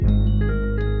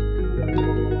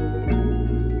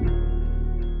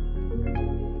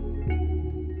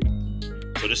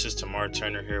this is Tamar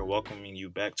Turner here, welcoming you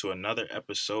back to another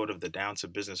episode of the Down to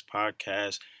Business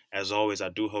podcast. As always, I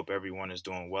do hope everyone is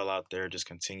doing well out there, just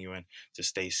continuing to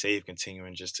stay safe,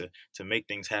 continuing just to make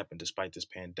things happen despite this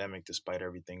pandemic, despite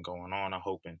everything going on. I'm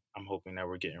hoping that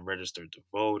we're getting registered to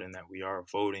vote and that we are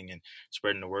voting and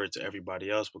spreading the word to everybody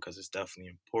else because it's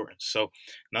definitely important. So,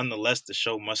 nonetheless, the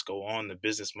show must go on, the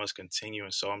business must continue,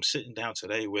 and so I'm sitting down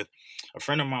today with a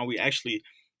friend of mine. We actually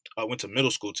went to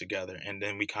middle school together, and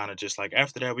then we kind of just like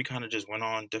after that we kind of just went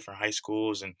on different high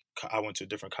schools, and I went to a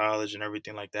different college and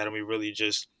everything like that, and we really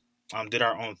just did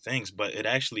our own things. But it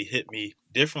actually hit me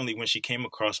differently when she came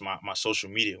across my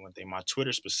social media one day, my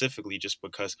Twitter specifically, just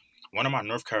because one of my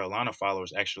North Carolina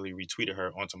followers actually retweeted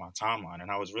her onto my timeline,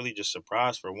 and I was really just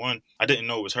surprised. For one, I didn't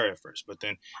know it was her at first, but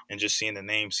then and just seeing the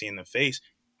name, seeing the face,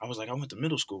 I was like, I went to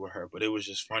middle school with her. But it was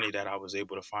just funny that I was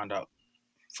able to find out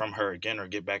from her again or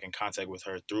get back in contact with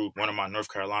her through one of my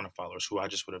North Carolina followers who I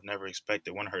just would have never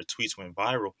expected. One of her tweets went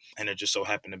viral, and it just so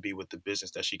happened to be with the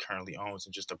business that she currently owns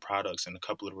and just the products and a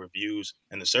couple of reviews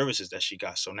and the services that she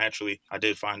got. So naturally, I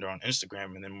did find her on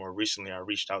Instagram, and then more recently I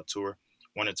reached out to her,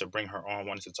 wanted to bring her on,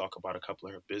 wanted to talk about a couple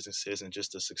of her businesses and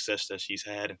just the success that she's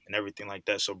had and everything like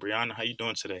that. So Brianna, how you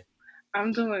doing today?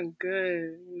 I'm doing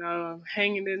good. I'm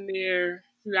hanging in there.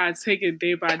 You gotta take it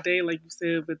day by day, like you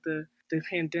said, with the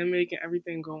pandemic and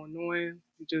everything going on.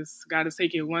 You just gotta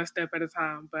take it one step at a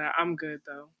time. But I'm good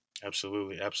though.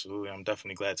 Absolutely, absolutely. I'm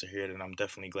definitely glad to hear it, and I'm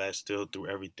definitely glad still through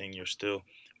everything you're still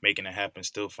making it happen,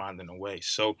 still finding a way.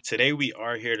 So today we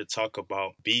are here to talk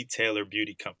about B Taylor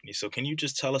Beauty Company. So can you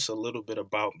just tell us a little bit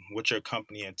about what your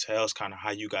company entails, kind of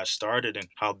how you got started and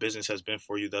how business has been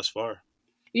for you thus far?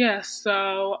 Yeah,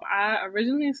 so I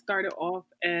originally started off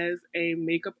as a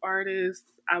makeup artist.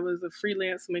 I was a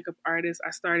freelance makeup artist.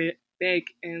 I started back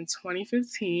in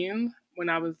 2015 when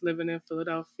I was living in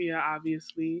Philadelphia,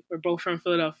 obviously. We're both from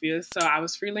Philadelphia. So I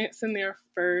was freelancing there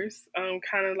first,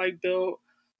 kind of like built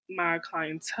my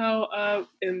clientele up.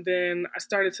 And then I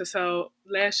started to sell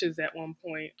lashes at one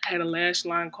point. I had a lash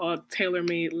line called Tailor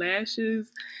Made Lashes.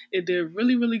 It did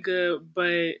really, really good,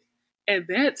 but at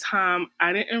that time,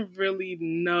 I didn't really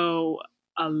know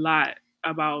a lot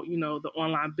about, the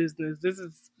online business. This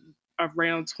is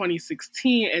around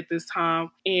 2016 at this time.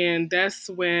 And that's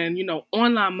when,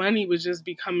 online money was just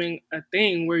becoming a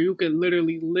thing where you could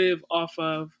literally live off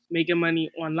of making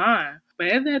money online. But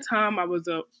at that time, I was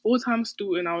a full-time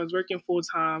student. I was working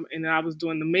full-time, and then I was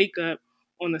doing the makeup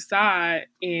on the side.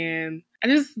 And I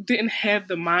just didn't have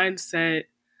the mindset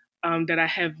that I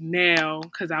have now,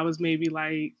 because I was maybe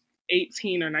like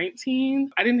 18 or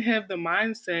 19. I didn't have the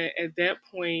mindset at that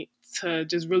point to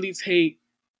just really take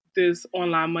this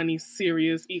online money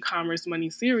serious, e-commerce money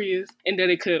serious, and that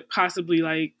it could possibly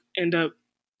like end up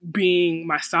being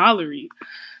my salary.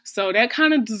 So that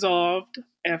kind of dissolved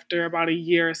after about a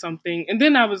year or something. And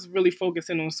then I was really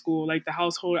focusing on school. Like the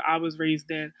household I was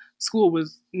raised in, school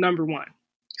was number one.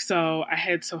 So I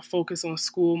had to focus on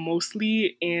school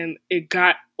mostly, and it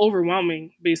got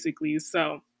overwhelming basically.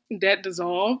 So that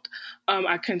dissolved.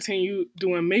 I continued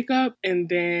doing makeup, and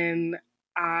then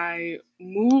I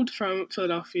moved from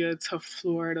Philadelphia to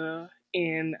Florida,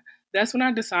 and that's when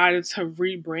I decided to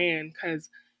rebrand because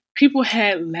people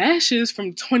had lashes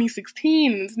from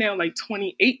 2016 and it's now like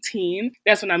 2018.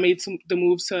 That's when I made the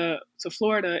move to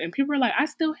Florida, and people were like, I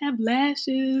still have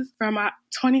lashes from my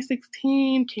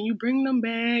 2016. Can you bring them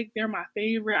back? They're my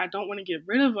favorite. I don't want to get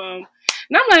rid of them.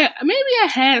 And I'm like, maybe I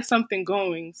had something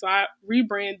going. So I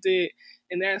rebranded,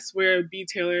 and that's where B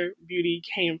Taylor Beauty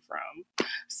came from.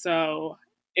 So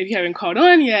if you haven't caught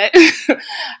on yet,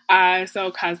 I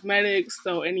sell cosmetics.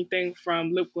 So anything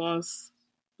from lip gloss,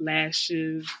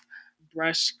 lashes,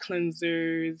 brush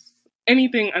cleansers,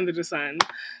 anything under the sun.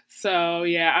 So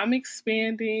yeah, I'm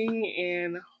expanding,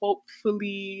 and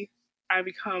hopefully I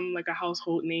become like a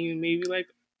household name in maybe like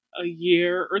a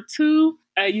year or two.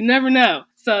 You never know.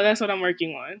 So that's what I'm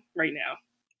working on right now.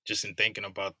 Just in thinking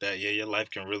about that, yeah, your life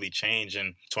can really change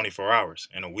in 24 hours,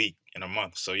 in a week, in a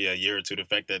month. So yeah, a year or two. The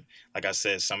fact that, like I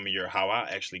said, some of your how I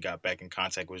actually got back in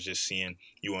contact was just seeing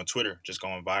you on Twitter, just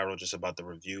going viral, just about the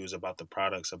reviews, about the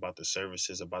products, about the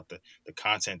services, about the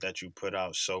content that you put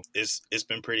out. So it's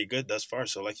been pretty good thus far.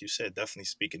 So like you said, definitely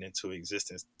speaking into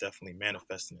existence, definitely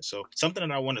manifesting it. So something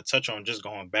that I want to touch on, just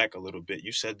going back a little bit,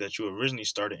 you said that you originally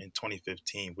started in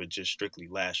 2015 with just strictly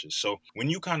lashes. So when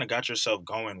you kind of got yourself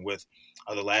going with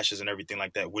the lashes and everything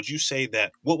like that, would you say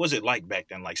that, what was it like back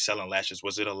then, like selling lashes?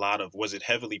 Was it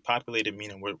heavily populated,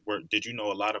 meaning did you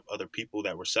know a lot of other people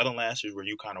that were selling lashes? Were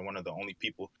you kind of one of the only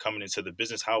people coming into the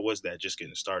business? How was that just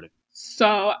getting started?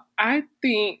 So I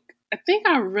think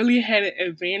I really had an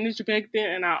advantage back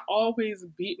then, and I always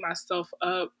beat myself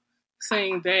up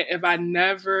saying that if I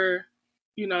never,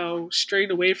 strayed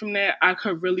away from that, I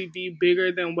could really be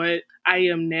bigger than what I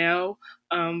am now.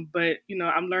 But,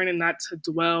 I'm learning not to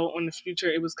dwell on the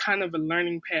future. It was kind of a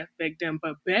learning path back then.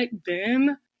 But back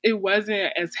then, it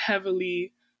wasn't as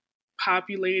heavily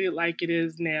populated like it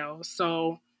is now.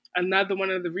 So another one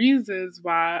of the reasons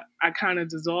why I kind of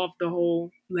dissolved the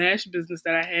whole lash business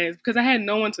that I had because I had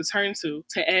no one to turn to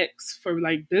ask for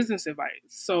like business advice.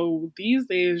 So these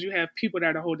days you have people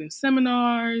that are holding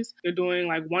seminars, they're doing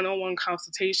like one-on-one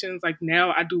consultations. Like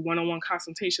now I do one-on-one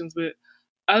consultations with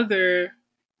other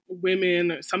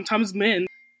women, or sometimes men,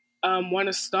 want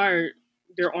to start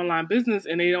their online business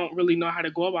and they don't really know how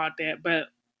to go about that. But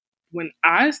when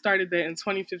I started that in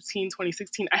 2015,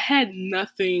 2016, I had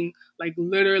nothing, like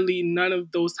literally none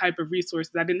of those type of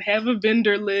resources. I didn't have a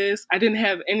vendor list. I didn't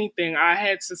have anything. I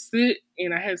had to sit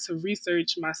and I had to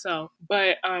research myself.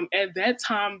 But at that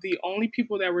time, the only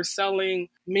people that were selling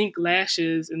mink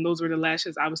lashes, and those were the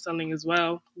lashes I was selling as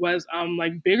well, was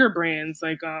like bigger brands.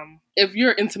 Like if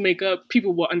you're into makeup,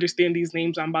 people will understand these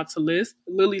names I'm about to list.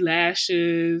 Lily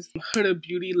Lashes, Huda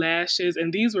Beauty Lashes,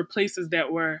 and these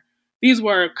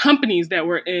were companies that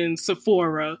were in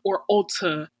Sephora or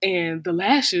Ulta, and the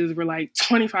lashes were like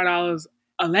 $25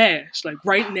 a lash. Like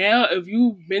right now, if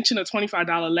you mention a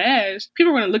 $25 lash,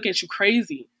 people are going to look at you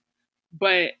crazy.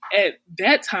 But at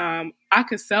that time, I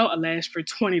could sell a lash for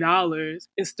 $20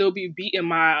 and still be beating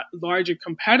my larger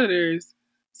competitors.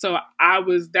 So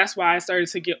that's why I started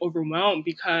to get overwhelmed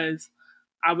because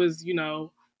I was,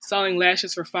 selling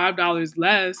lashes for $5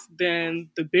 less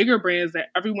than the bigger brands that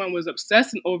everyone was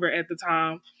obsessing over at the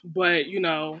time. But,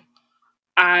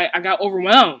 I got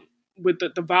overwhelmed with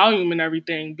the volume and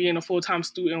everything, being a full-time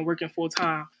student, working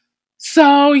full-time.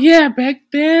 So, yeah, back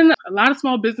then, a lot of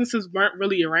small businesses weren't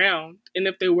really around. And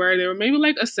if they were maybe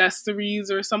like accessories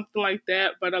or something like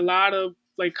that. But a lot of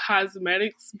like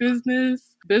cosmetics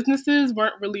businesses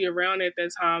weren't really around at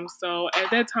that time. So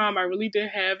at that time, I really did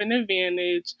have an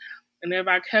advantage. And if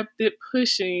I kept it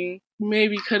pushing,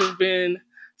 maybe could have been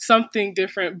something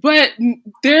different. But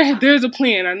there's a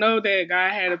plan. I know that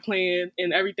God had a plan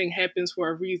and everything happens for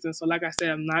a reason. So like I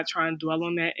said, I'm not trying to dwell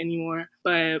on that anymore.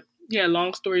 But yeah,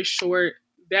 long story short,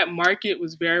 that market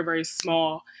was very, very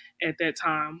small at that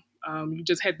time. You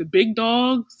just had the big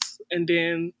dogs, and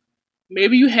then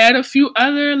maybe you had a few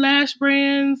other lash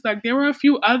brands. Like there were a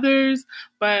few others,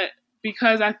 but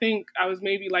because I think I was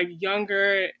maybe like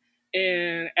younger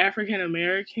and African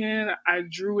American, I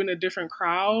drew in a different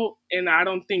crowd, and I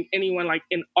don't think anyone like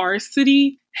in our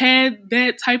city had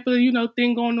that type of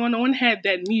thing going on. No one had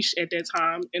that niche at that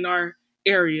time in our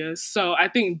area, so I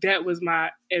think that was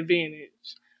my advantage.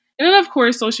 And then of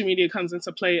course, social media comes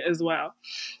into play as well.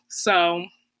 So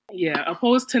yeah,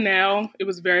 opposed to now, it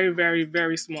was very, very,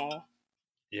 very small.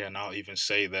 Yeah, and I'll even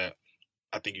say that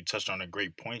I think you touched on a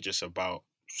great point just about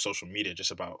social media,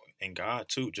 just about and God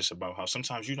too, just about how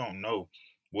sometimes you don't know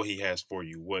what He has for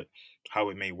you, how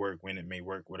it may work, when it may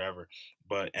work, whatever.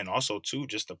 But and also too,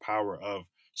 just the power of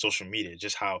social media,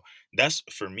 just how that's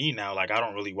for me now. Like I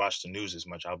don't really watch the news as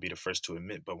much. I'll be the first to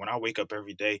admit. But when I wake up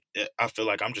every day, I feel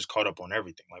like I'm just caught up on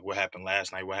everything. Like what happened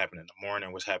last night, what happened in the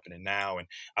morning, what's happening now, and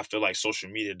I feel like social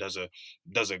media does a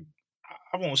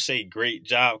I won't say great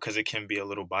job because it can be a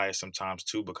little biased sometimes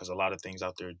too, because a lot of things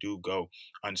out there do go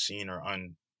unseen or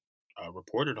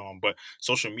reported on. But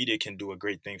social media can do a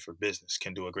great thing for business,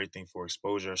 can do a great thing for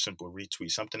exposure, a simple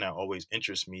retweet, something that always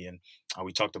interests me. And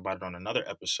we talked about it on another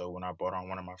episode when I brought on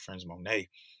one of my friends, Monet,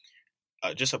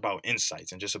 just about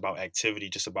insights and just about activity,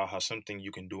 just about how something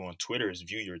you can do on Twitter is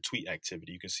view your tweet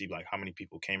activity. You can see like how many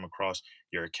people came across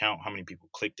your account, how many people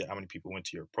clicked it, how many people went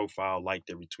to your profile, liked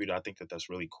it, retweeted. I think that that's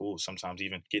really cool. Sometimes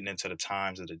even getting into the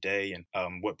times of the day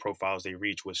and what profiles they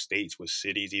reach, what states, what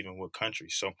cities, even what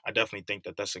countries. So I definitely think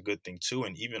that that's a good thing too.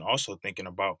 And even also thinking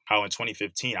about how in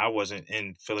 2015, I wasn't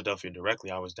in Philadelphia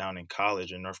directly. I was down in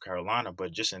college in North Carolina,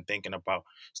 but just in thinking about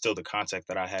still the contact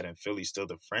that I had in Philly, still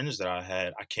the friends that I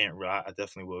had, I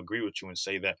definitely will agree with you and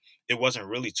say that it wasn't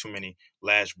really too many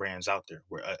lash brands out there.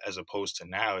 Where as opposed to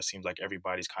now, it seems like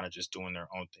everybody's kind of just doing their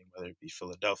own thing, whether it be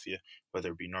Philadelphia,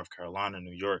 whether it be North Carolina,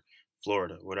 New York,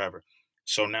 Florida, whatever.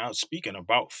 So now speaking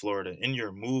about Florida, in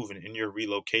your move and in your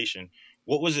relocation,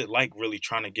 what was it like really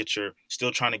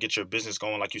still trying to get your business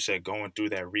going, like you said, going through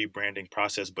that rebranding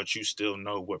process, but you still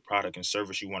know what product and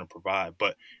service you want to provide.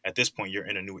 But at this point, you're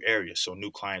in a new area, so new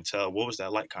clientele. What was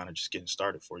that like kind of just getting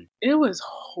started for you? It was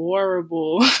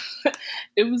horrible.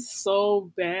 It was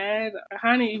so bad. I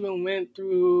kind of even went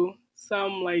through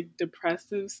some like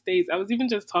depressive states. I was even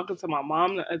just talking to my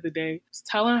mom the other day, just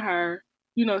telling her,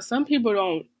 some people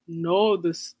don't know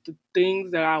the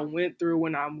things that I went through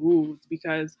when I moved,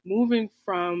 because moving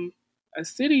from a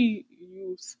city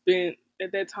you spent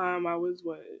at that time, I was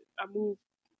what, I moved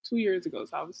 2 years ago,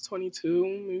 so I was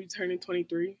 22, maybe turning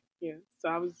 23. Yeah, so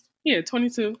I was, yeah,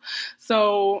 22.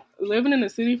 So living in the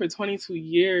city for 22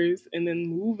 years and then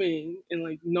moving and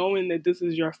like knowing that this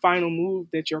is your final move,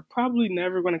 that you're probably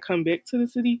never going to come back to the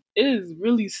city, is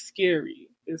really scary.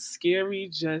 It's scary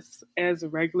just as a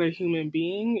regular human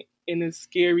being, and it's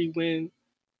scary when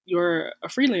you're a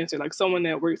freelancer, like someone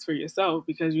that works for yourself,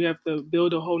 because you have to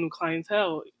build a whole new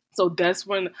clientele. So that's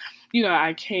when,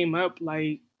 I came up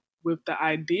like with the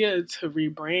idea to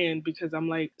rebrand, because I'm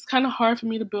like, it's kind of hard for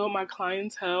me to build my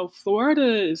clientele.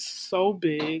 Florida is so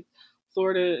big.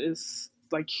 Florida is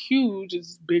like huge.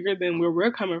 It's bigger than where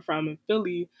we're coming from in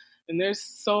Philly. And there's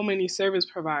so many service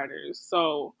providers.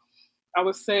 So I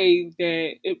would say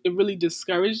that it really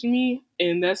discouraged me.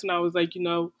 And that's when I was like,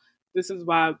 this is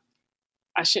why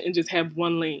I shouldn't just have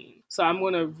one lane. So I'm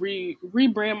going to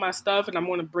rebrand my stuff, and I'm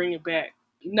going to bring it back.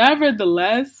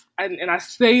 Nevertheless, and I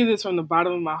say this from the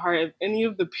bottom of my heart, if any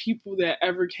of the people that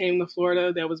ever came to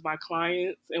Florida that was my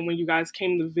clients, and when you guys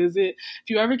came to visit, if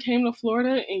you ever came to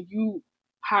Florida and you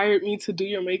hired me to do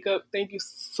your makeup, thank you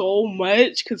so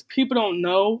much, because people don't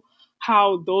know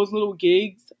how those little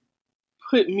gigs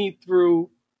put me through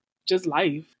just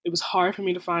life. It was hard for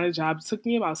me to find a job. It took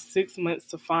me about 6 months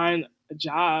to find a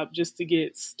job just to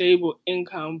get stable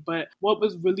income. But what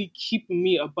was really keeping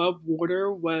me above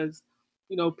water was,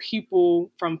 people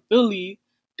from Philly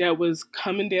that was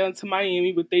coming down to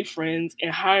Miami with their friends and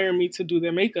hiring me to do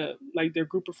their makeup, like their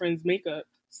group of friends' makeup.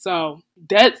 So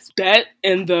that's that.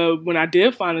 And when I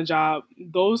did find a job,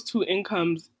 those two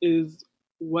incomes is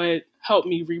what helped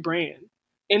me rebrand.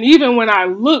 And even when I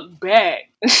look back,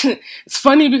 it's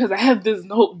funny because I have this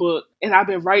notebook and I've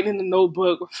been writing in the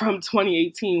notebook from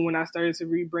 2018 when I started to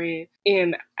rebrand.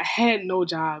 And I had no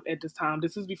job at this time.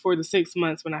 This is before the 6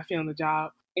 months when I found the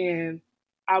job. And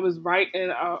I was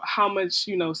writing how much,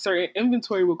 certain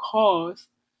inventory would cost.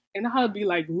 And I'd be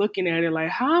like looking at it like,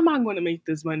 how am I going to make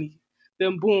this money?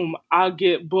 Then boom, I'll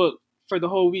get booked for the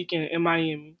whole weekend in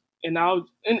Miami. And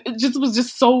it just was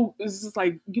just so, it's just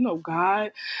like,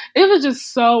 God, it was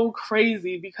just so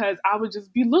crazy because I would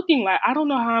just be looking like, I don't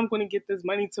know how I'm going to get this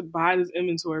money to buy this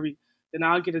inventory. Then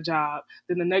I'll get a job.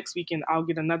 Then the next weekend I'll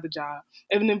get another job.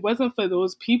 And it wasn't for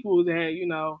those people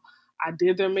that, I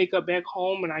did their makeup back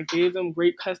home and I gave them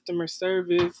great customer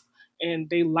service and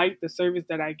they liked the service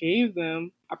that I gave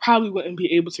them, I probably wouldn't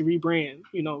be able to rebrand,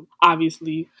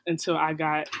 obviously, until I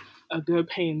got a good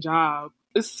paying job.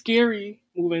 It's scary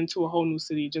moving to a whole new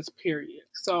city, just period.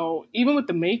 So even with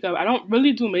the makeup, I don't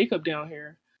really do makeup down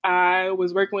here. I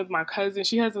was working with my cousin.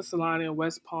 She has a salon in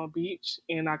West Palm Beach,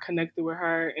 and I connected with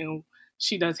her, and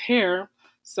she does hair.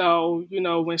 So,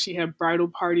 when she had bridal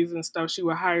parties and stuff, she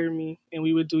would hire me and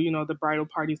we would do, the bridal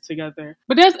parties together.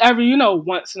 But that's every,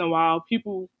 once in a while.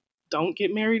 People don't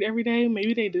get married every day.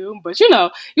 Maybe they do. But, you know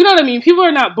what I mean? People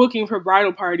are not booking for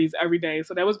bridal parties every day.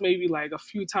 So that was maybe like a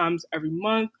few times every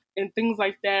month and things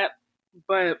like that.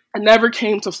 But I never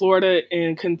came to Florida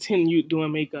and continued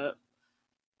doing makeup.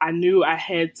 I knew I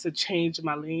had to change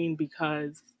my lane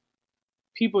because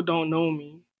people don't know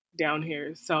me down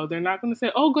here. So they're not going to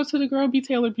say, oh, go to the Girl Be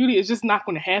Taylor Beauty. It's just not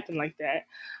going to happen like that.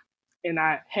 And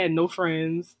I had no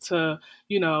friends to,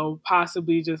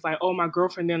 possibly just like, oh, my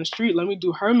girlfriend down the street, let me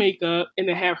do her makeup and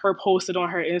then have her posted on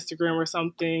her Instagram or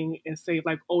something and say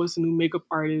like, oh, it's a new makeup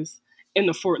artist in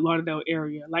the Fort Lauderdale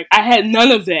area. Like I had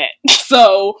none of that.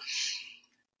 So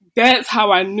that's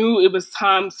how I knew it was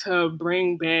time to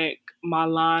bring back my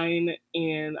line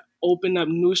and open up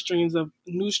new streams of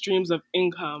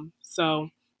income. So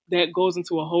that goes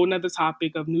into a whole nother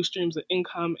topic of new streams of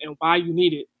income and why you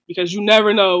need it. Because you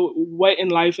never know what in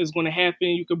life is going to happen.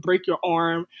 You could break your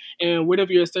arm, and what if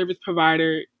you're a service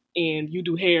provider and you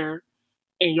do hair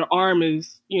and your arm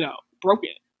is, broken?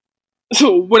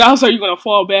 So what else are you going to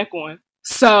fall back on?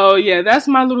 So yeah, that's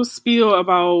my little spiel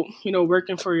about,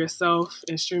 working for yourself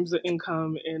and streams of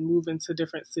income and moving to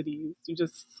different cities. You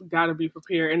just got to be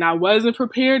prepared. And I wasn't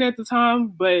prepared at the time,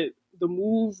 but the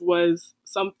move was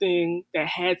something that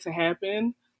had to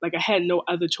happen. Like I had no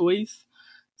other choice.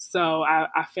 So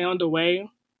I found a way.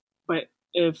 But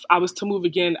if I was to move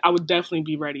again, I would definitely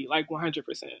be ready, like 100%.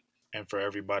 And for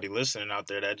everybody listening out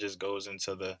there, that just goes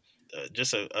into the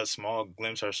just a small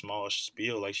glimpse or small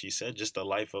spiel, like she said, just the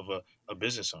life of a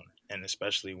business owner, and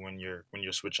especially when you're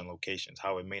switching locations,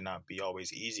 how it may not be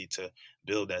always easy to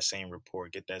build that same rapport,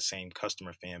 get that same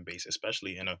customer fan base,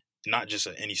 especially in a not just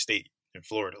any state. in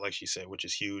Florida, like she said, which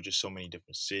is huge. There's so many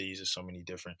different cities, there's so many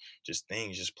different just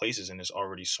things, just places, and there's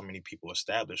already so many people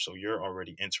established. So you're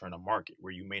already entering a market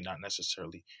where you may not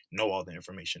necessarily know all the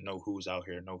information, know who's out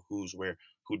here, know who's where,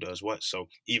 who does what. So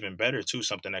even better too,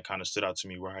 something that kind of stood out to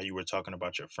me where how you were talking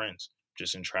about your friends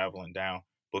just in traveling down,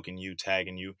 booking you,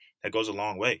 tagging you, that goes a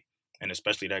long way. And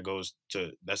especially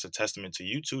that's a testament to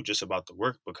you too, just about the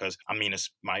work, because I mean,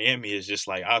 it's Miami is just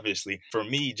like, obviously for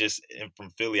me, just from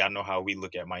Philly, I know how we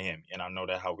look at Miami, and I know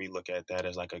that how we look at that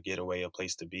as like a getaway, a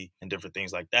place to be, and different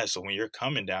things like that. So when you're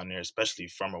coming down there, especially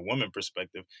from a woman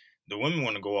perspective, the women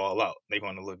want to go all out. They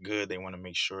want to look good. They want to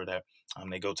make sure that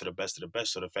they go to the best of the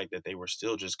best. So the fact that they were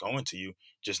still just going to you,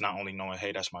 just not only knowing,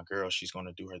 hey, that's my girl, she's going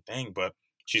to do her thing, but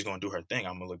she's gonna do her thing.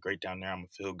 I'm gonna look great down there. I'm gonna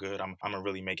feel good. I'm gonna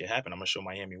really make it happen. I'm gonna show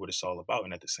Miami what it's all about,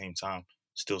 and at the same time,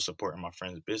 still supporting my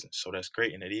friend's business. So that's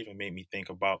great, and it even made me think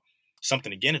about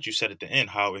something again that you said at the end.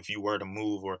 How if you were to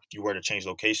move or if you were to change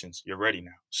locations, you're ready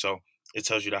now. So it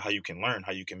tells you that how you can learn,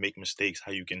 how you can make mistakes,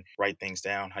 how you can write things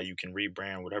down, how you can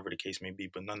rebrand, whatever the case may be,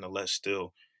 but nonetheless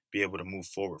still be able to move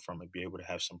forward from it, be able to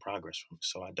have some progress from it.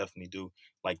 So I definitely do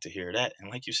like to hear that.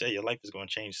 And like you say, your life is going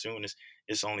to change soon.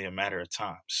 It's only a matter of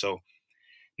time. So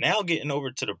now getting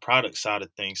over to the product side of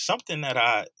things, something that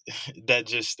I that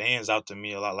just stands out to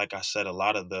me a lot. Like I said, a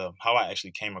lot of the how I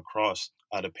actually came across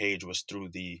the page was through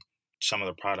the some of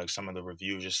the products, some of the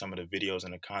reviews, just some of the videos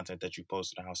and the content that you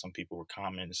posted, and how some people were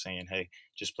commenting saying, "Hey,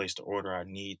 just place the order. I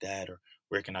need that," or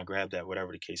 "Where can I grab that?"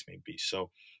 Whatever the case may be.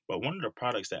 So, but one of the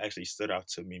products that actually stood out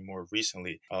to me more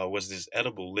recently was this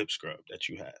edible lip scrub that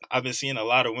you had. I've been seeing a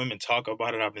lot of women talk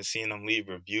about it. I've been seeing them leave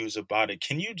reviews about it.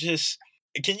 Can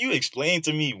you explain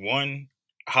to me one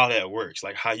how that works,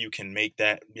 like how you can make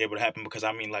that be able to happen? Because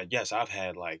I mean, like, yes, I've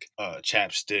had like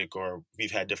chapstick, or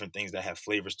we've had different things that have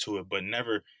flavors to it, but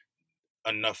never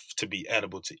enough to be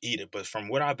edible to eat it. But from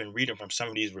what I've been reading from some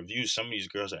of these reviews, some of these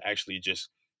girls are actually just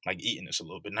like eating this a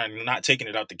little bit, not taking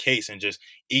it out the case and just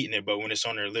eating it, but when it's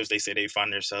on their lips, they say they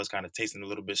find themselves kind of tasting a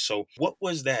little bit. So what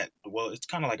was that? Well, it's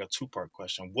kind of like a two-part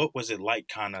question. What was it like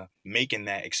kind of making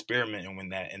that experiment,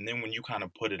 and then when you kind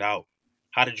of put it out,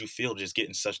 how did you feel just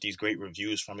getting such these great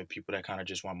reviews from it, people that kind of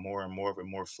just want more and more of it,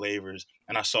 more flavors?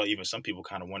 And I saw even some people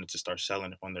kind of wanted to start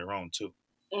selling it on their own too.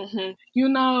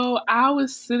 I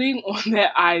was sitting on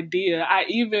that idea. I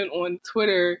even on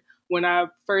Twitter, when I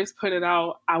first put it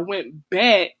out, I went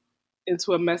back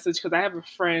into a message because I have a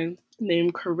friend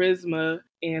named Charisma,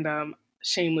 and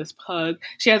shameless plug.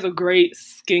 She has a great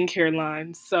skincare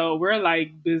line. So we're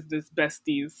like business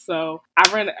besties. So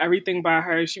I run everything by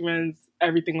her. She runs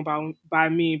everything by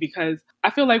me, because I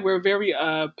feel like we're very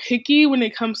picky when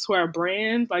it comes to our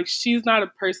brand. Like, she's not a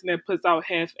person that puts out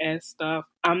half-ass stuff.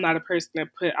 I'm not a person that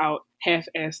put out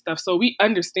half-ass stuff. So we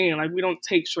understand, like, we don't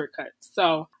take shortcuts.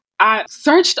 So I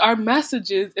searched our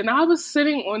messages, and I was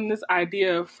sitting on this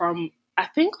idea from, I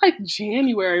think, like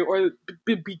January or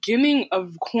the beginning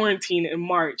of quarantine in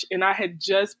March, and I had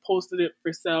just posted it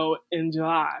for sale in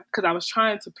July because I was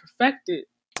trying to perfect it.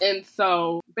 And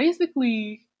so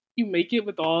basically, you make it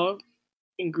with all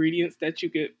ingredients that you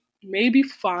could maybe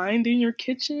find in your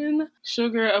kitchen.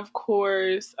 Sugar, of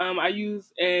course. I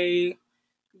use a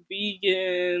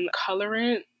vegan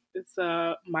colorant. It's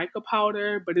a mica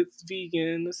powder, but it's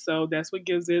vegan, so that's what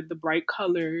gives it the bright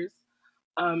colors.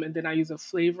 And then I use a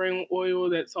flavoring oil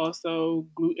that's also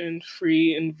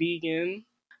gluten-free and vegan.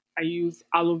 I use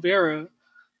aloe vera.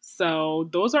 So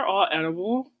those are all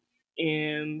edible.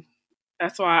 And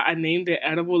that's why I named it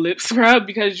edible lip scrub,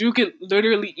 because you could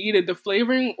literally eat it. The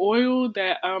flavoring oil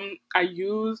that I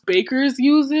use, bakers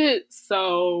use it.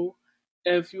 So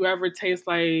if you ever taste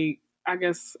like, I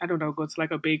guess, I don't know, go to like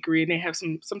a bakery and they have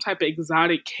some type of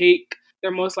exotic cake,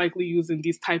 they're most likely using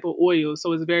these type of oils.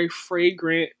 So it's very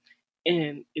fragrant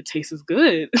and it tastes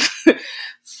good.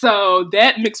 So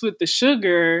that mixed with the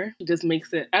sugar just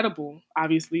makes it edible.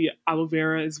 Obviously, aloe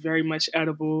vera is very much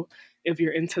edible if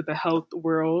you're into the health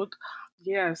world.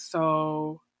 Yeah,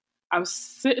 so I was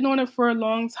sitting on it for a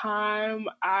long time.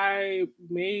 I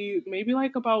made maybe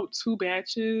like about 2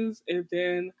 batches, and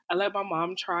then I let my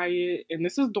mom try it. And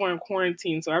this is during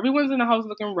quarantine, so everyone's in the house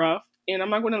looking rough. And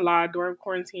I'm not gonna lie, during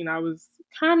quarantine, I was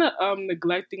kind of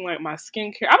neglecting like my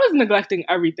skincare. I was neglecting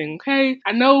everything. Okay,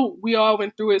 I know we all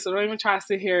went through it, so don't even try to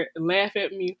sit here and laugh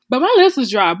at me. But my lips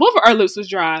was dry. Both of our lips was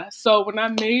dry. So when I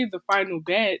made the final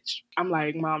batch, I'm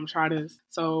like, Mom, try this.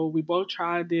 So we both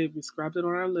tried it. We scrubbed it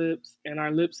on our lips, and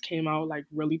our lips came out like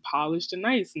really polished and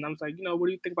nice. And I was like, what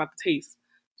do you think about the taste?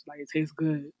 She's like, it tastes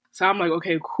good. So I'm like,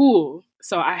 okay, cool.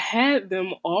 So I had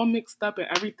them all mixed up and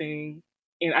everything,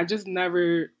 and I just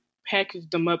never package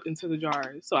them up into the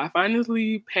jars. So I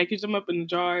finally package them up in the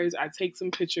jars. I take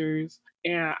some pictures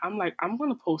and I'm like, I'm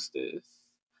going to post this.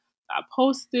 I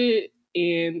posted,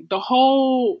 and the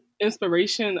whole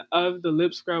inspiration of the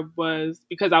lip scrub was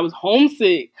because I was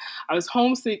homesick. I was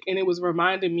homesick, and it was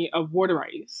reminding me of water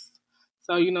ice.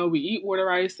 So, we eat water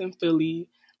ice in Philly.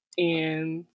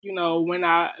 And, when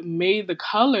I made the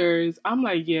colors, I'm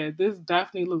like, yeah, this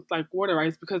definitely looks like water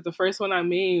ice because the first one I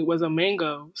made was a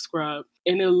mango scrub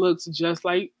and it looks just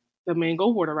like the mango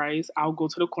water ice I'll go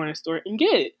to the corner store and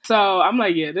get. So I'm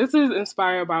like, yeah, this is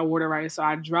inspired by water ice. So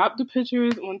I dropped the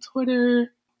pictures on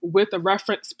Twitter with a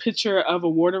reference picture of a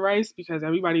water ice because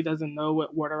everybody doesn't know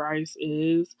what water ice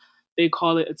is. They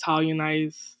call it Italian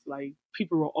ice. Like,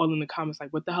 people were all in the comments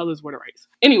like, what the hell is water ice?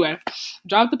 Anyway,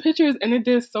 dropped the pictures and it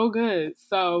did so good.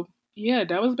 So yeah,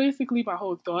 that was basically my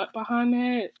whole thought behind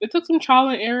that. It took some trial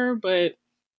and error, but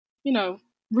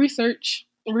research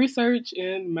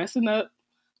and messing up.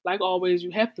 Like always,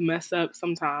 you have to mess up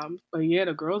sometimes. But yeah,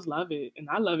 the girls love it and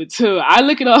I love it too. I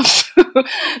lick it off.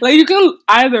 Like, you can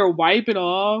either wipe it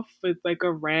off with like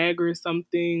a rag or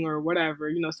something or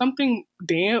whatever, something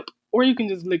damp, or you can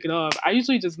just lick it off. I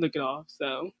usually just lick it off.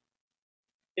 So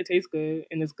it tastes good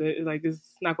and it's good. Like,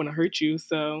 it's not going to hurt you.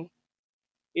 So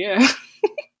yeah.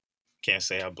 Can't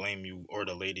say I blame you or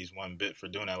the ladies one bit for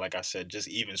doing that. Like I said, just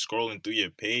even scrolling through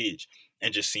your page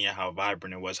and just seeing how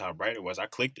vibrant it was, how bright it was, I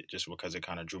clicked it just because it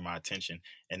kind of drew my attention.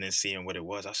 And then seeing what it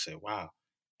was, I said, wow.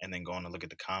 And then going to look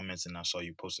at the comments, and I saw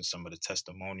you posting some of the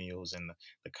testimonials and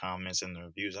the comments and the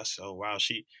reviews. I said, oh, wow,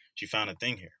 she found a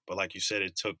thing here. But like you said,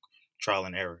 it took trial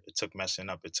and error. It took messing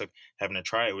up. It took having to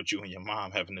try it with you and your mom,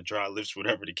 having to dry lips,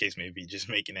 whatever the case may be, just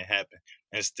making it happen.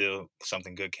 And still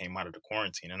something good came out of the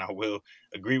quarantine. And I will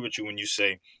agree with you when you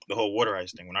say the whole water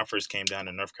ice thing. When I first came down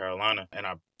to North Carolina and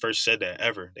I first said that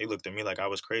ever, they looked at me like I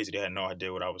was crazy. They had no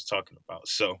idea what I was talking about.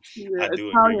 So Yeah, I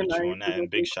do agree Italian with you ice on is that. what And they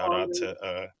big shout call out it.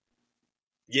 to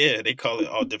yeah, they call it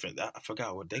all different. I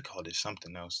forgot what they called it,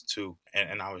 something else too.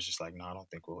 And I was just like, no, I don't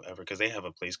think we'll ever, because they have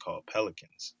a place called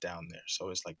Pelicans down there. So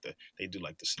it's like they do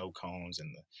like the snow cones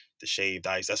and the shaved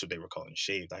ice. That's what they were calling it,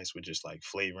 shaved ice with just like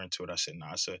flavor into it. I said,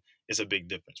 nah, it's a big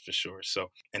difference for sure.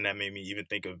 So, and that made me even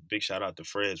think of big shout out to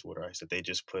Fred's Water Ice that they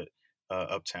just put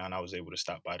uptown. I was able to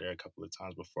stop by there a couple of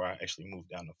times before I actually moved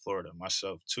down to Florida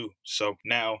myself too. So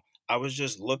now I was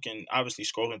just looking, obviously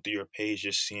scrolling through your page,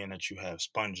 just seeing that you have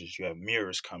sponges, you have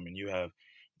mirrors coming, you have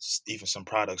even some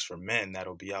products for men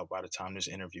that'll be out by the time this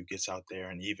interview gets out there,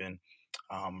 and even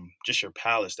just your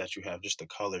palettes that you have, just the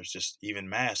colors, just even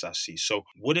masks I see. So,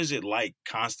 what is it like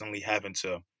constantly having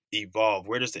to evolve?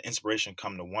 Where does the inspiration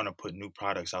come to want to put new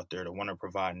products out there, to want to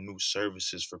provide new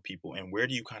services for people? And where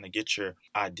do you kind of get your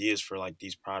ideas for like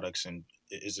these products? And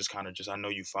is this kind of just, I know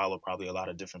you follow probably a lot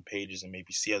of different pages and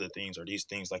maybe see other things, or these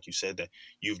things like you said that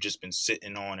you've just been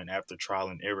sitting on and after trial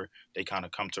and error they kind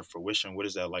of come to fruition? What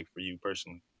is that like for you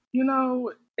personally?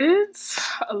 It's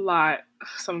a lot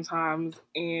sometimes.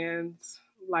 And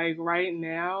like right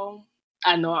now,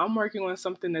 I know I'm working on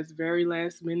something that's very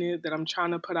last minute that I'm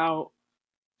trying to put out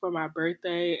for my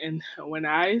birthday. And when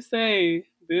I say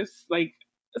this, like,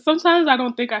 sometimes I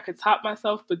don't think I could top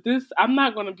myself, but this, I'm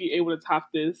not going to be able to top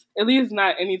this, at least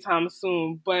not anytime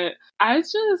soon. But I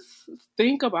just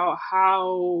think about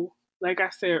how, like I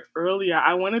said earlier,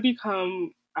 I want to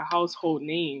become a household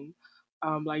name.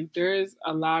 Like, there's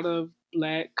a lot of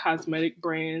Black cosmetic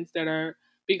brands that are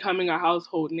becoming a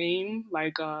household name.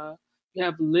 Like, you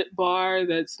have Lip Bar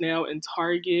that's now in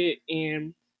Target,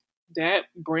 and that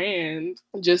brand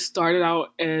just started out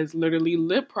as literally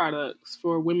lip products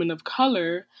for women of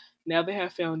color. Now they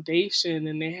have foundation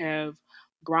and they have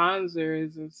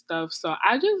bronzers and stuff. So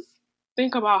I just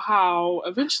think about how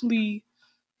eventually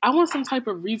I want some type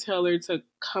of retailer to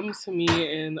come to me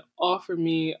and offer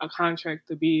me a contract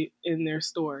to be in their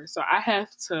store. So I have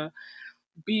to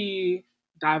be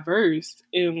diverse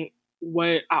in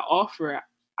what I offer.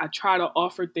 I try to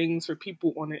offer things for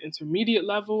people on an intermediate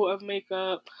level of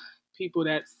makeup, people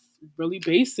that's really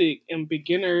basic and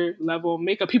beginner level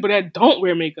makeup, people that don't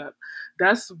wear makeup.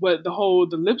 That's what the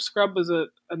lip scrub was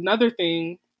another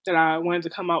thing that I wanted to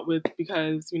come out with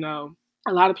because,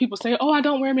 a lot of people say, oh, I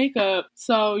don't wear makeup.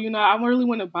 So, I really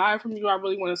want to buy from you. I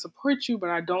really want to support you,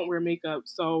 but I don't wear makeup.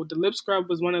 So the lip scrub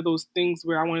was one of those things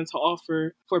where I wanted to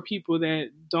offer for people that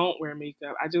don't wear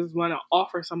makeup. I just want to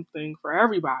offer something for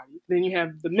everybody. Then you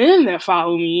have the men that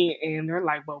follow me and they're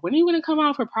like, well, when are you going to come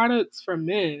out for products for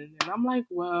men? And I'm like,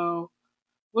 well,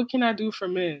 what can I do for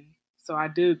men? So I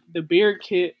did the beard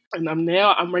kit, and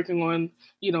I'm working on,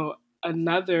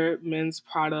 another men's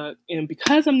product. And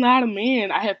because I'm not a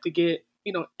man, I have to get,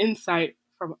 insight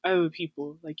from other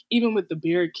people. Like, even with the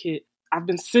beard kit, I've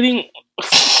been sitting,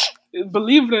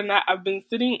 believe it or not, I've been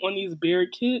sitting on these bear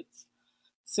kits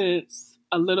since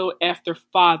a little after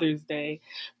Father's Day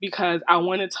because I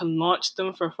wanted to launch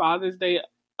them for Father's Day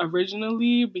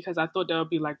originally because I thought that would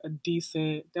be like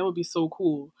that would be so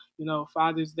cool.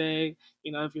 Father's Day,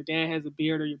 if your dad has a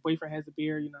beard or your boyfriend has a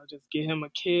beard, just get him a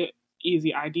kit.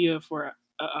 Easy idea for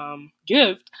a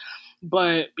gift.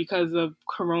 But because of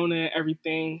Corona and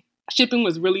everything, shipping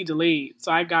was really delayed.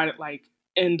 So I got it like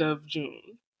end of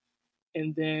June.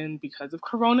 And then because of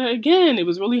Corona again, it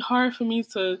was really hard for me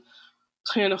to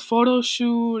plan a photo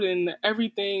shoot and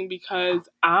everything because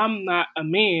I'm not a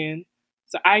man.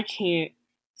 So I can't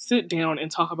sit down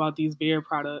and talk about these beard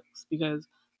products because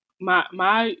my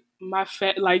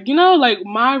fat, like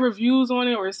my reviews on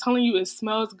it, or it's telling you it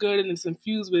smells good and it's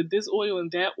infused with this oil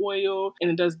and that oil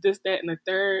and it does this, that, and the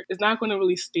third, it's not going to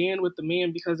really stand with the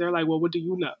man because they're like, well, what do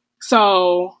you know?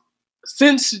 So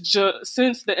since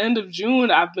the end of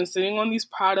June, I've been sitting on these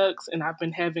products and I've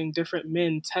been having different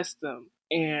men test them,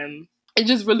 and it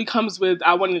just really comes with,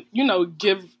 I want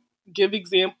to give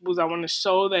examples. I want to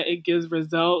show that it gives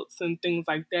results and things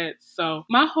like that. So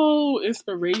my whole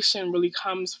inspiration really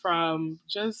comes from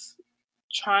just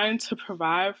trying to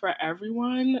provide for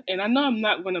everyone. And I know I'm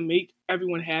not going to make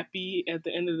everyone happy at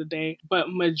the end of the day,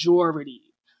 but majority,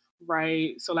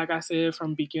 right? So like I said,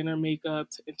 from beginner makeup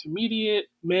to intermediate,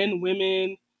 men,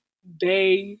 women,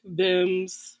 they,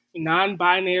 thems,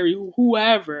 non-binary,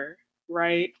 whoever,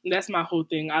 right? That's my whole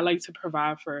thing. I like to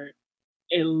provide for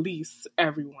at least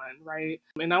everyone, right?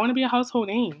 And I want to be a household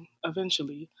name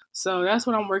eventually. So that's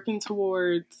what I'm working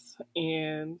towards.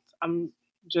 And I'm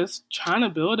just trying to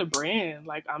build a brand.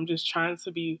 Like, I'm just trying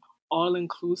to be all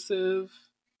inclusive,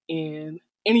 and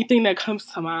anything that comes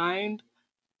to mind,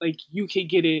 like, you could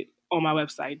get it on my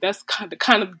website. That's the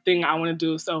kind of thing I want to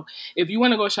do. So if you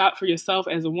want to go shop for yourself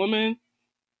as a woman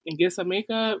and get some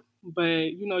makeup,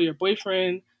 but your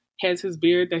boyfriend has his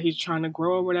beard that he's trying to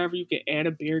grow or whatever, you can add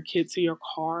a beard kit to your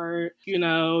cart. You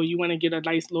want to get a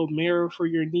nice little mirror for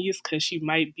your niece because she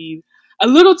might be a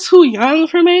little too young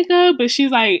for makeup, but she's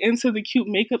like into the cute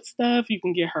makeup stuff. You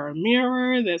can get her a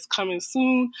mirror that's coming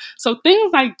soon. So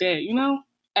things like that,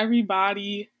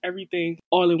 everybody, everything,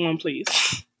 all in one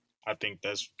place. I think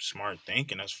that's smart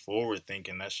thinking. That's forward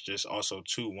thinking. That's just also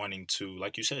too wanting to,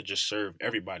 like you said, just serve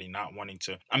everybody, not wanting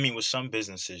to. I mean, with some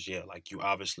businesses, yeah, like you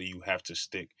have to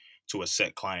stick to a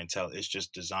set clientele. It's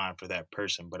just designed for that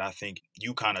person. But I think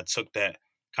you kind of took that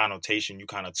connotation, you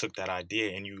kind of took that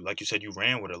idea, and you, like you said, you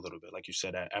ran with it a little bit. Like you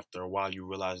said, after a while, you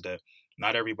realized that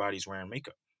not everybody's wearing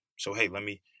makeup. So hey, let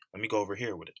me go over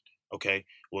here with it. Okay,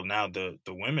 well now the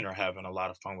women are having a lot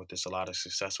of fun with this, a lot of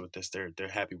success with this. They're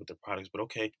happy with the products, but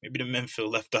okay, maybe the men feel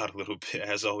left out a little bit.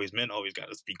 As always, men always got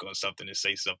to speak on something and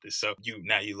say something. So you're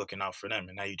looking out for them,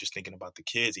 and now you're just thinking about the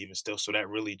kids even still. So that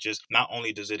really just, not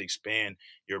only does it expand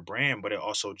your brand, but it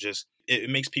also just it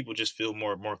makes people just feel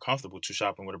more comfortable to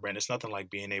shopping with a brand. It's nothing like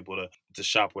being able to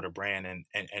shop with a brand and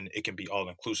it can be all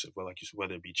inclusive. But like you said,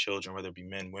 whether it be children, whether it be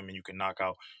men, women, you can knock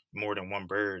out more than one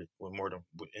bird with more than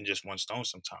in just one stone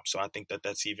sometimes. So I think that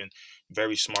that's even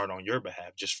very smart on your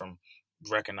behalf, just from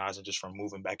recognizing, just from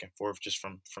moving back and forth, just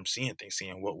from seeing things,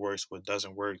 seeing what works, what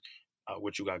doesn't work,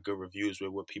 what you got good reviews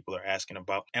with, what people are asking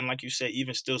about. And like you said,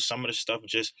 even still, some of the stuff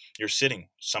just you're sitting,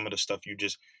 some of the stuff you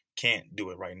just can't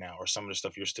do it right now, or some of the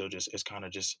stuff you're still just, it's kind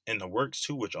of just in the works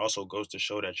too, which also goes to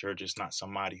show that you're just not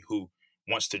somebody who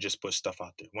wants to just put stuff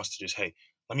out there, wants to just, hey,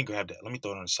 let me grab that, let me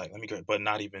throw it on the site, let me grab, but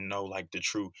not even know like the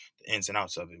ins and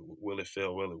outs of it. Will it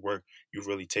fail? Will it work? You've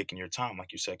really taken your time,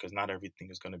 like you said, because not everything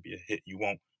is going to be a hit. You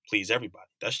won't please everybody.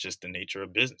 That's just the nature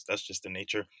of business. That's just the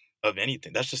nature of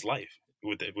anything. That's just life.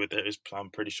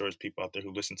 I'm pretty sure there's people out there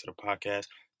who listen to the podcast,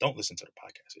 don't listen to the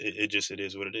podcast. It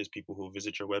is what it is. People who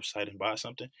visit your website and buy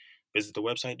something, visit the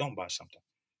website, don't buy something.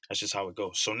 That's just how it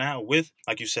goes. So now with,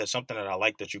 like you said, something that I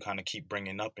like that you kind of keep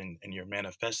bringing up and you're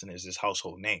manifesting is this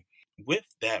household name. With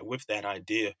that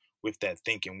idea, with that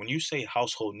thinking, when you say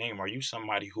household name, are you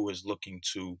somebody who is looking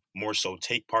to more so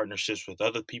take partnerships with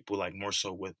other people, like more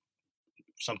so with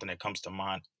something that comes to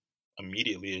mind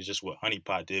immediately is just what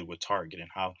Honeypot did with Target and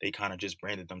how they kind of just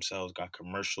branded themselves, got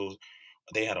commercials.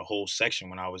 They had a whole section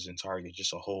when I was in Target,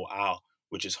 just a whole aisle,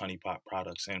 which is Honeypot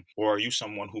products. And or are you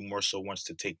someone who more so wants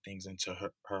to take things into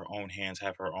her own hands,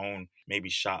 have her own maybe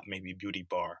shop, maybe beauty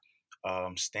bar,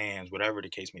 stands, whatever the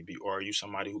case may be? Or are you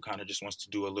somebody who kind of just wants to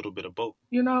do a little bit of both?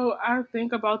 I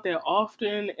think about that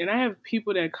often, and I have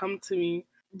people that come to me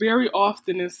very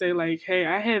often and say, like, hey,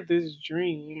 I had this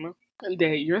dream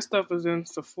that your stuff was in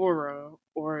Sephora,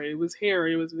 or it was here, or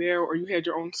it was there, or you had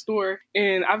your own store.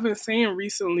 And I've been saying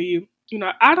recently,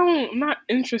 I'm not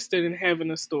interested in having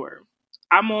a store.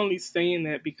 I'm only saying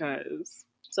that because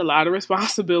it's a lot of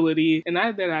responsibility. And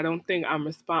not that I don't think I'm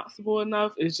responsible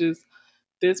enough. It's just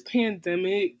this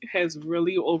pandemic has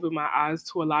really opened my eyes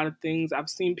to a lot of things. I've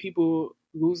seen people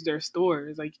lose their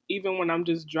stores. Like, even when I'm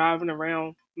just driving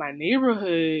around my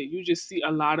neighborhood, you just see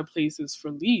a lot of places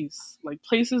for lease. Like,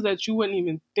 places that you wouldn't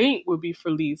even think would be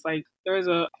for lease. Like, there's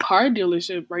a car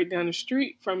dealership right down the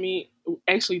street from me,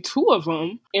 actually two of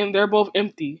them, and they're both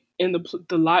empty. And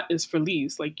the lot is for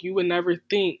lease. Like, you would never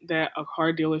think that a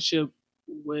car dealership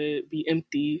would be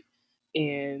empty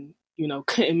and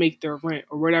couldn't make their rent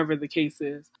or whatever the case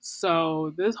is.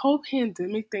 So this whole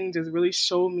pandemic thing just really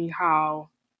showed me how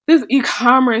this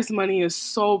e-commerce money is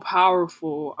so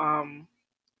powerful.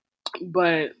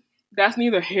 But that's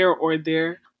neither here or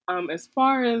there. As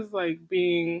far as like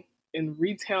being in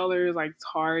retailers like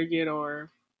Target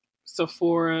or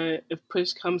Sephora, if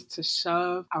push comes to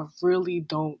shove, I really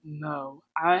don't know.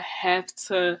 I have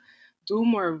to do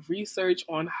more research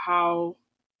on how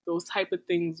those type of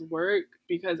things work,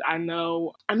 because I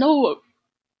know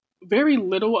very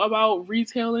little about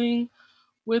retailing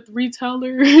with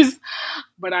retailers,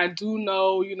 but I do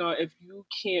know, if you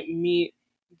can't meet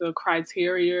the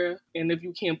criteria and if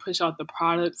you can't push out the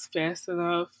products fast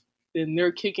enough, then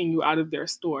they're kicking you out of their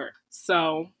store.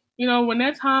 So, when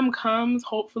that time comes,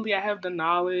 hopefully I have the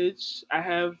knowledge, I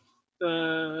have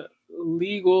the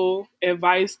legal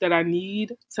advice that I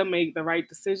need to make the right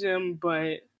decision.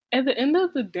 But at the end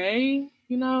of the day,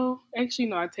 actually,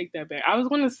 no, I take that back. I was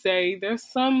going to say there's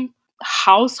some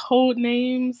household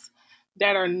names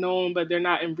that are known, but they're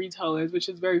not in retailers, which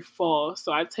is very false.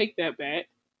 So I take that back.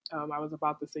 I was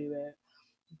about to say that.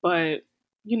 But,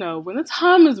 when the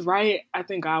time is right, I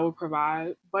think I will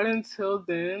provide. But until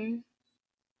then,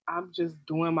 I'm just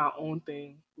doing my own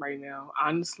thing right now.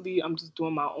 Honestly, I'm just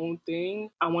doing my own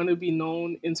thing. I want to be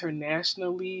known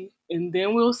internationally, and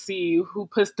then we'll see who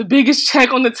puts the biggest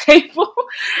check on the table.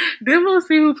 Then we'll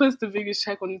see who puts the biggest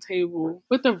check on the table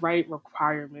with the right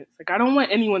requirements. Like, I don't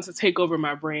want anyone to take over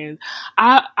my brand.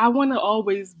 I want to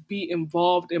always be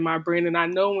involved in my brand, and I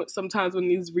know sometimes when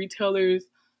these retailers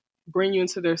bring you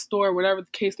into their store, whatever the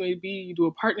case may be, you do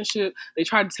a partnership, they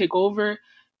try to take over,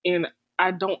 and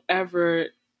I don't ever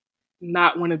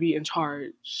not want to be in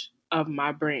charge of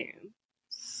my brand.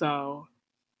 So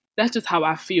that's just how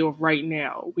I feel right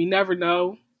now. We never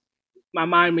know. My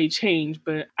mind may change,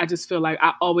 but I just feel like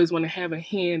I always want to have a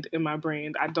hand in my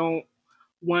brand. I don't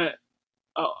want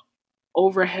a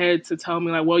overhead to tell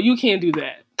me like, well, you can't do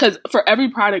that. Because for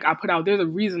every product I put out, there's a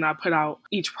reason I put out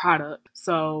each product.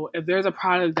 So if there's a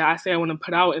product that I say I want to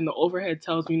put out and the overhead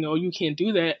tells me, no, you can't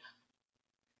do that,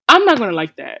 I'm not going to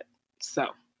like that. So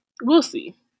we'll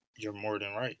see. You're more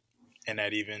than right. And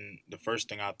that even the first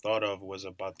thing I thought of was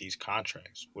about these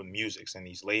contracts with musics and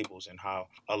these labels, and how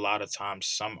a lot of times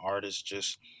some artists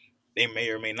just, they may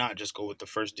or may not just go with the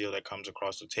first deal that comes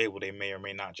across the table. They may or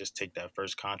may not just take that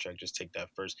first contract, just take that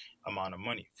first amount of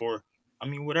money for, I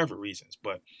mean, whatever reasons.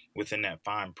 But within that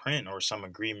fine print or some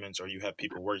agreements, or you have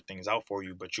people work things out for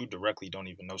you, but you directly don't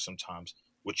even know sometimes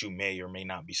what you may or may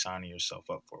not be signing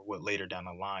yourself up for, what later down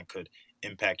the line could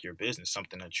impact your business,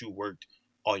 something that you worked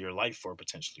all your life for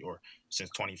potentially, or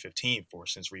since 2015 for,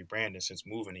 since rebranding, since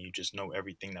moving, and you just know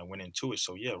everything that went into it.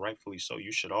 So yeah, rightfully so.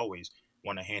 You should always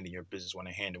want to handle your business, want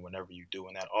to handle whenever you do.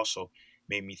 And that also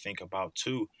made me think about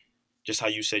too, just how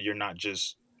you said you're not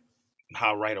just,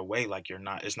 how right away, like you're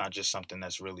not, it's not just something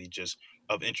that's really just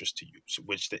of interest to you, so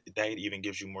which that even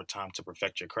gives you more time to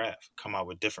perfect your craft, come out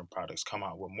with different products, come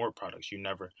out with more products. You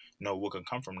never know what can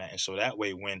come from that. And so that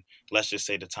way, when, let's just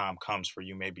say, the time comes for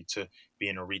you maybe to be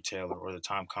in a retailer, or the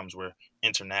time comes where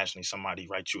internationally somebody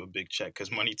writes you a big check,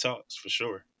 because money talks, for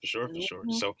sure, for sure, for sure.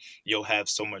 Mhm. So you'll have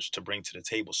so much to bring to the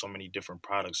table, so many different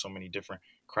products, so many different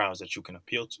crowds that you can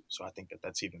appeal to. So I think that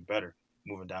that's even better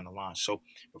moving down the line. So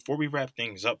before we wrap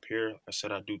things up here, I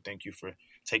said I do thank you for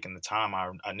taking the time.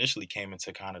 I initially came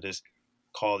into kind of this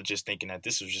call just thinking that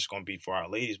this was just going to be for our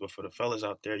ladies, but for the fellas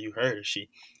out there, you heard her. She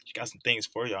got some things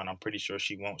for y'all, and I'm pretty sure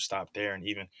she won't stop there. And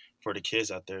even for the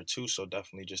kids out there too. So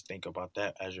definitely just think about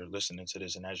that as you're listening to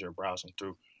this and as you're browsing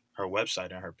through her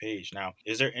website and her page. Now,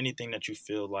 is there anything that you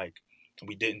feel like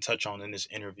we didn't touch on in this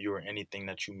interview, or anything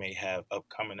that you may have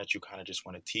upcoming that you kind of just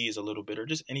want to tease a little bit, or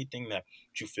just anything that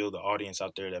you feel the audience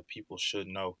out there that people should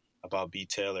know about B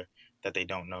Taylor that they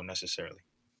don't know necessarily?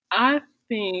 I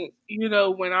think,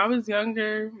 when I was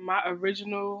younger, my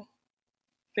original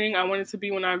thing I wanted to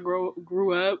be when I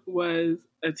grew up was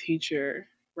a teacher,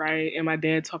 right? And my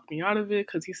dad talked me out of it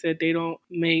because he said they don't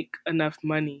make enough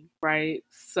money, right?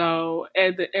 So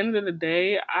at the end of the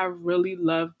day, I really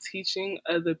love teaching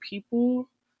other people.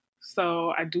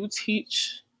 So I do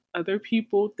teach other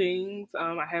people things.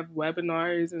 I have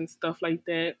webinars and stuff like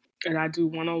that, and I do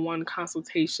one-on-one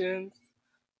consultations.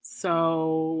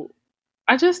 So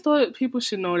I just thought people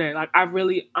should know that. Like, I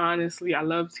really, honestly, I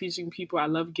love teaching people. I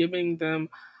love giving them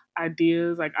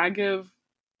ideas. Like, I give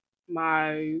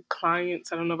my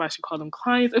clients, I don't know if I should call them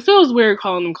clients. It feels weird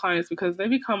calling them clients because they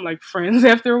become like friends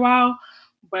after a while.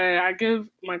 But I give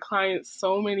my clients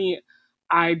so many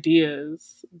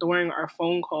ideas during our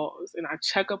phone calls, and I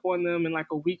check up on them in like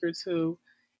a week or two,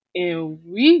 and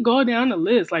we go down the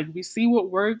list. Like, we see what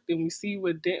worked and we see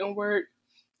what didn't work.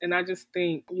 And I just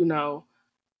think,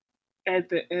 at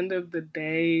the end of the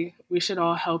day, we should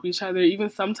all help each other. Even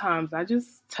sometimes I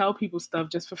just tell people stuff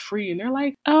just for free, and they're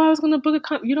like, "Oh, I was gonna book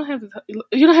a you don't have to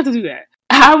you don't have to do that.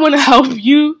 I want to help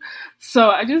you." So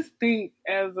I just think,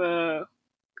 as a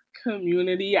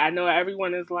community, I know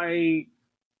everyone is like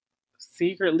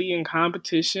secretly in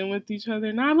competition with each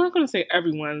other. Now, I'm not gonna say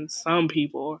everyone. Some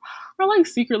people are like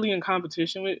secretly in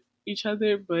competition with each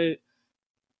other, but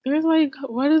there's like,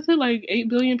 what is it, like 8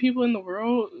 billion people in the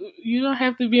world? You don't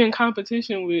have to be in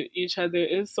competition with each other.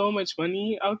 It's so much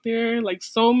money out there. Like,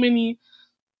 so many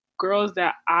girls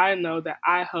that I know that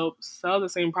I help sell the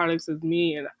same products as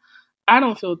me, and I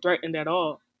don't feel threatened at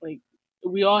all. Like,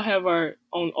 we all have our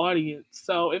own audience.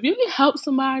 So if you can help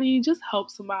somebody, just help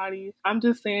somebody. I'm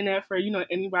just saying that for,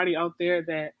 anybody out there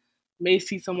that may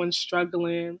see someone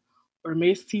struggling or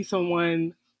may see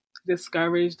someone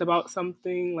discouraged about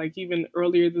something. Like, even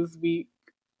earlier this week,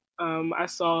 I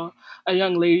saw a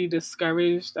young lady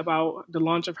discouraged about the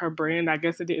launch of her brand. I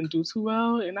guess it didn't do too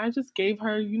well. And I just gave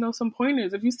her, some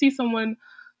pointers. If you see someone,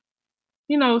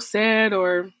 sad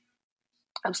or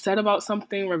upset about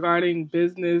something regarding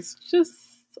business, just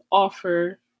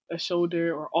offer a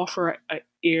shoulder or offer an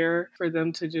ear for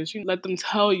them to just, let them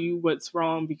tell you what's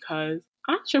wrong, because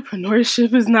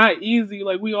entrepreneurship is not easy.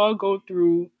 Like, we all go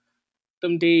through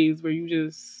them days where you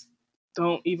just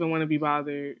don't even want to be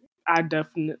bothered. I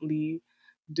definitely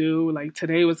do. Like,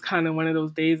 today was kind of one of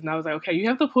those days, and I was like, okay, you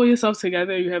have to pull yourself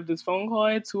together. You have this phone call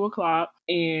at 2 o'clock,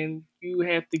 and you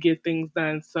have to get things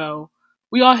done. So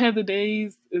we all have the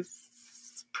days.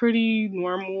 It's pretty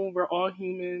normal. We're all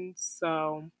humans.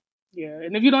 So yeah.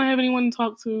 And if you don't have anyone to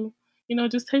talk to,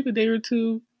 just take a day or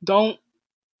two. Don't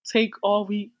take all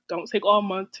week. Don't take all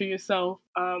month to yourself.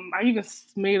 I even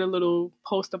made a little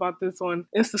post about this on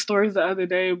Insta Stories the other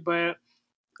day. But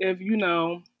if you're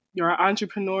an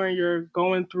entrepreneur and you're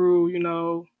going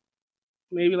through,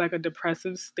 maybe like a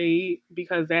depressive state,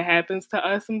 because that happens to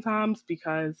us sometimes,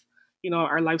 because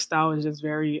our lifestyle is just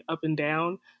very up and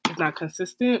down. It's not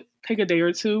consistent. Take a day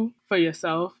or two for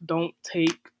yourself. Don't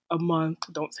take a month.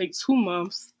 Don't take 2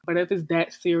 months. But if it's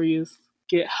that serious,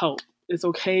 get help. It's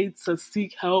okay to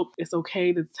seek help. It's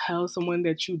okay to tell someone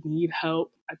that you need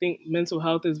help. I think mental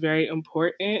health is very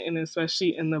important, and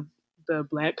especially in the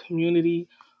Black community,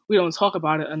 we don't talk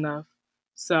about it enough.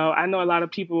 So I know a lot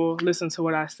of people listen to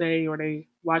what I say or they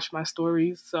watch my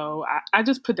stories. So I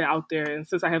just put that out there. And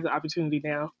since I have the opportunity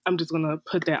now, I'm just going to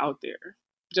put that out there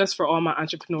just for all my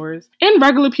entrepreneurs and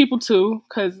regular people too,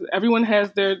 because everyone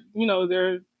has their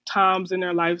times in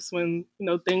their lives when,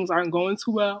 things aren't going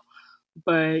too well.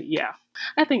 But yeah,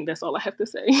 I think that's all I have to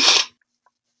say.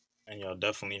 And y'all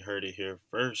definitely heard it here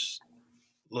first.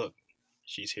 Look,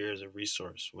 she's here as a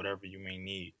resource, whatever you may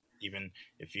need. Even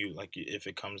if you like, if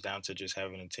it comes down to just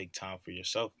having to take time for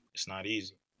yourself, it's not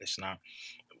easy. It's not.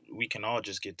 We can all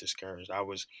just get discouraged.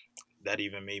 That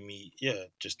even made me, yeah,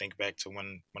 just think back to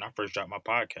when I first dropped my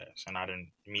podcast, and I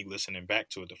didn't me listening back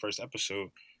to it, the first episode,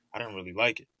 I didn't really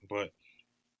like it, but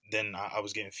then I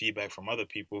was getting feedback from other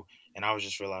people, and I was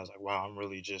just realized like, wow, I'm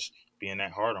really just being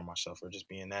that hard on myself, or just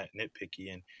being that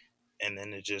nitpicky, and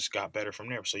then it just got better from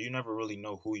there. So you never really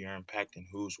know who you're impacting,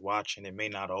 who's watching. It may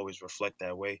not always reflect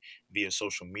that way via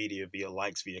social media, via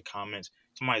likes, via comments.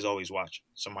 Somebody's always watching.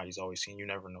 Somebody's always seeing. You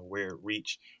never know where it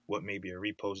reached, what maybe a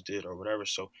repost did or whatever.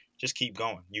 So just keep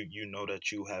going. You know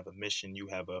that you have a mission, you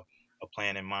have a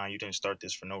plan in mind. You didn't start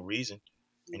this for no reason,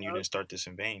 and you Yep. didn't start this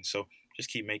in vain. So just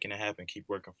keep making it happen, keep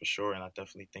working for sure. And I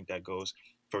definitely think that goes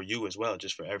for you as well,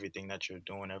 just for everything that you're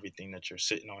doing, everything that you're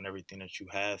sitting on, everything that you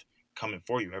have coming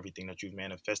for you, everything that you've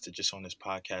manifested just on this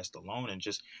podcast alone, and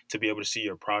just to be able to see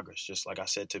your progress. Just like I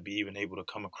said, to be even able to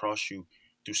come across you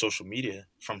through social media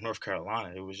from North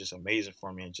Carolina, it was just amazing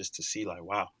for me. And just to see like,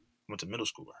 wow, I went to middle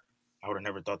school with her. I would have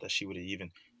never thought that she would have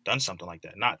even done something like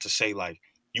that. Not to say like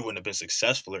you wouldn't have been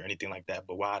successful or anything like that,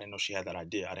 but wow, I didn't know she had that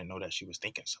idea. I didn't know that she was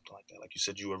thinking something like that. Like you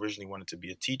said, you originally wanted to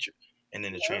be a teacher, and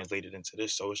then it Yep. translated into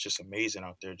this. So it's just amazing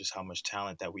out there, just how much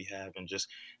talent that we have, and just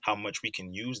how much we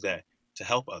can use that to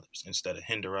help others instead of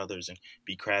hinder others and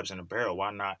be crabs in a barrel.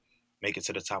 Why not make it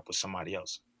to the top with somebody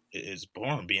else? is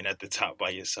boring being at the top by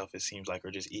yourself, it seems like,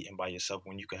 or just eating by yourself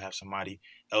when you could have somebody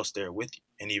else there with you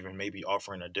and even maybe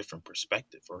offering a different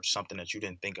perspective or something that you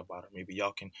didn't think about, or maybe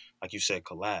y'all can, like you said,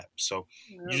 collab. So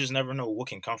you Yep. just never know what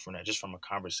can come from that, just from a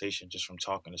conversation, just from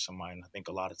talking to somebody. And I think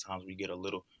a lot of times we get a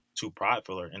little too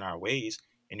prideful or in our ways,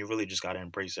 and you really just got to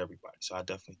embrace everybody. So I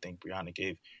definitely think Brianna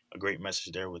gave a great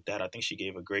message there with that. I think she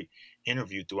gave a great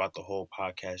interview throughout the whole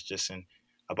podcast, just in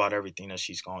about everything that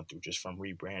she's gone through, just from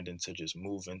rebranding to just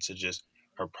moving to just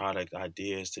her product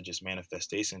ideas to just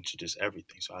manifestation to just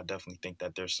everything. So I definitely think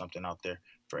that there's something out there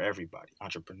for everybody,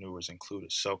 entrepreneurs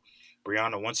included. So,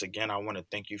 Brianna, once again, I want to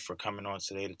thank you for coming on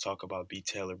today to talk about B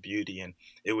Taylor Beauty. And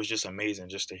it was just amazing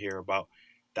just to hear about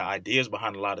the ideas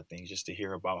behind a lot of things, just to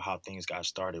hear about how things got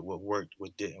started, what worked,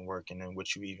 what didn't work, and then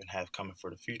what you even have coming for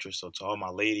the future. So, to all my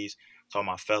ladies, to all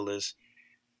my fellas,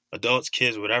 adults,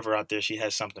 kids, whatever out there, she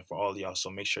has something for all of y'all. So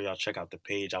make sure y'all check out the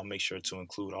page. I'll make sure to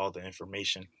include all the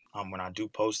information when I do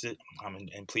post it.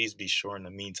 And please be sure in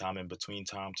the meantime, in between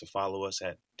time, to follow us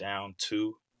at Down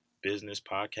to Business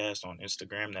Podcast on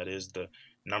Instagram. That is the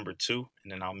number 2.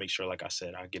 And then I'll make sure, like I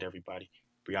said, I get everybody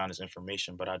Brianna's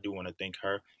information. But I do want to thank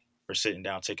her for sitting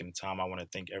down, taking the time. I want to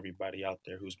thank everybody out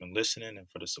there who's been listening and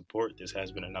for the support. This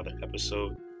has been another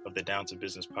episode of the Down to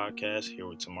Business Podcast here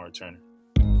with Tamar Turner.